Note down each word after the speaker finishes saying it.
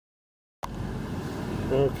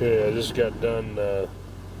Okay, I just got done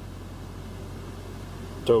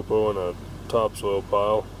topo in a topsoil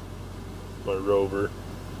pile, my Rover.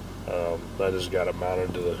 I just got it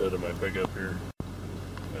mounted to the hood of my pickup here.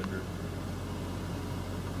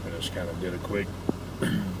 I just kind of did a quick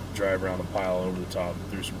drive around the pile over the top,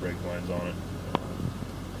 threw some brake lines on it.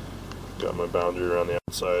 Got my boundary around the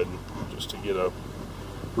outside just to get a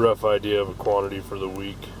rough idea of a quantity for the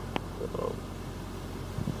week.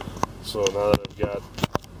 So now that I've got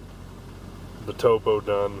the topo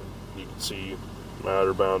done, you can see my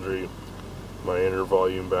outer boundary, my inner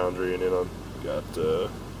volume boundary, and then I've got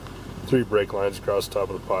 3 brake lines across the top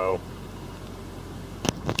of the pile.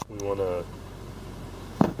 We want to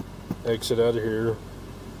exit out of here,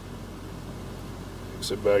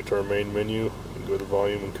 exit back to our main menu, and go to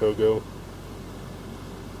volume and Kogo.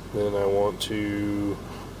 Then I want to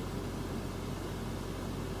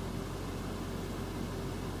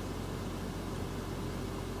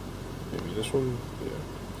maybe this one, yeah.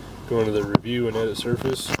 Go into the review and edit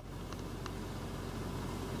surface.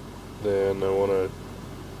 Then I want to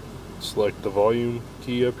select the volume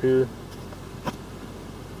key up here.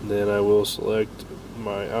 Then I will select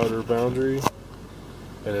my outer boundary,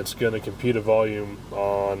 and it's going to compute a volume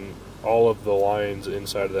on all of the lines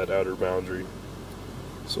inside of that outer boundary.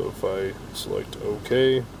 So if I select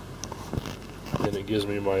OK, then it gives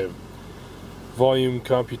me my volume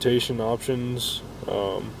computation options.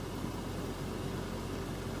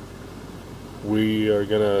 We are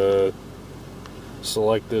going to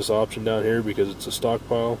select this option down here because it's a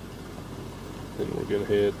stockpile. Then we're going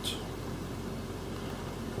to hit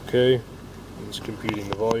OK. It's computing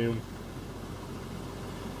the volume.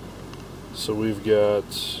 So we've got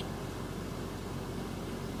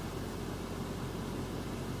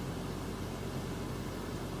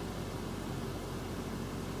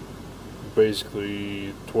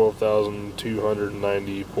basically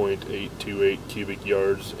 12,290.828 cubic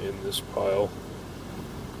yards in this pile.